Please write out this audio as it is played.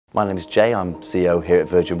My name is Jay, I'm CEO here at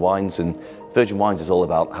Virgin Wines, and Virgin Wines is all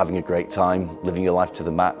about having a great time, living your life to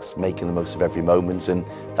the max, making the most of every moment, and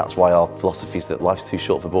that's why our philosophy is that life's too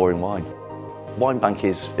short for boring wine. WineBank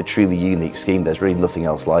is a truly unique scheme, there's really nothing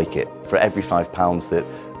else like it. For every £5 that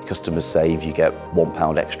customers save, you get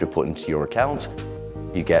 £1 extra put into your account.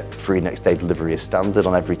 You get free next day delivery as standard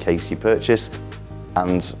on every case you purchase,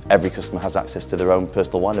 and every customer has access to their own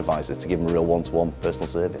personal wine advisor to give them a real one-to-one personal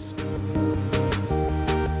service.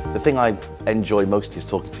 The thing I enjoy most is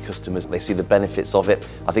talking to customers. They see the benefits of it.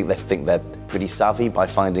 I think they're pretty savvy by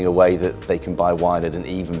finding a way that they can buy wine at an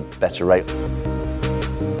even better rate.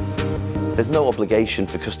 There's no obligation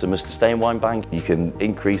for customers to stay in WineBank. You can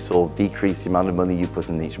increase or decrease the amount of money you put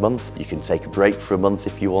in each month. You can take a break for a month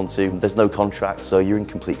if you want to. There's no contract, so you're in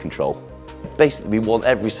complete control. Basically, we want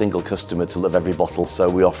every single customer to love every bottle, so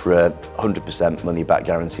we offer a 100% money-back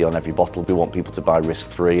guarantee on every bottle. We want people to buy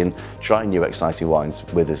risk-free and try new exciting wines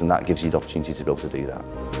with us, and that gives you the opportunity to be able to do that.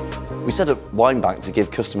 We set up WineBank to give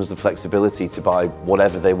customers the flexibility to buy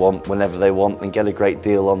whatever they want, whenever they want, and get a great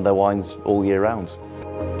deal on their wines all year round.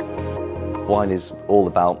 Wine is all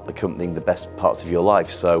about accompanying the best parts of your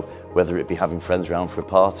life, so whether it be having friends around for a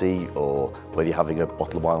party or whether you're having a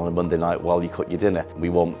bottle of wine on a Monday night while you cook your dinner, we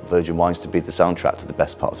want Virgin Wines to be the soundtrack to the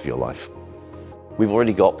best parts of your life. We've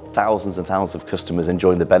already got thousands and thousands of customers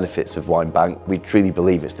enjoying the benefits of WineBank. We truly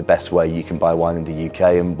believe it's the best way you can buy wine in the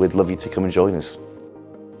UK, and we'd love you to come and join us.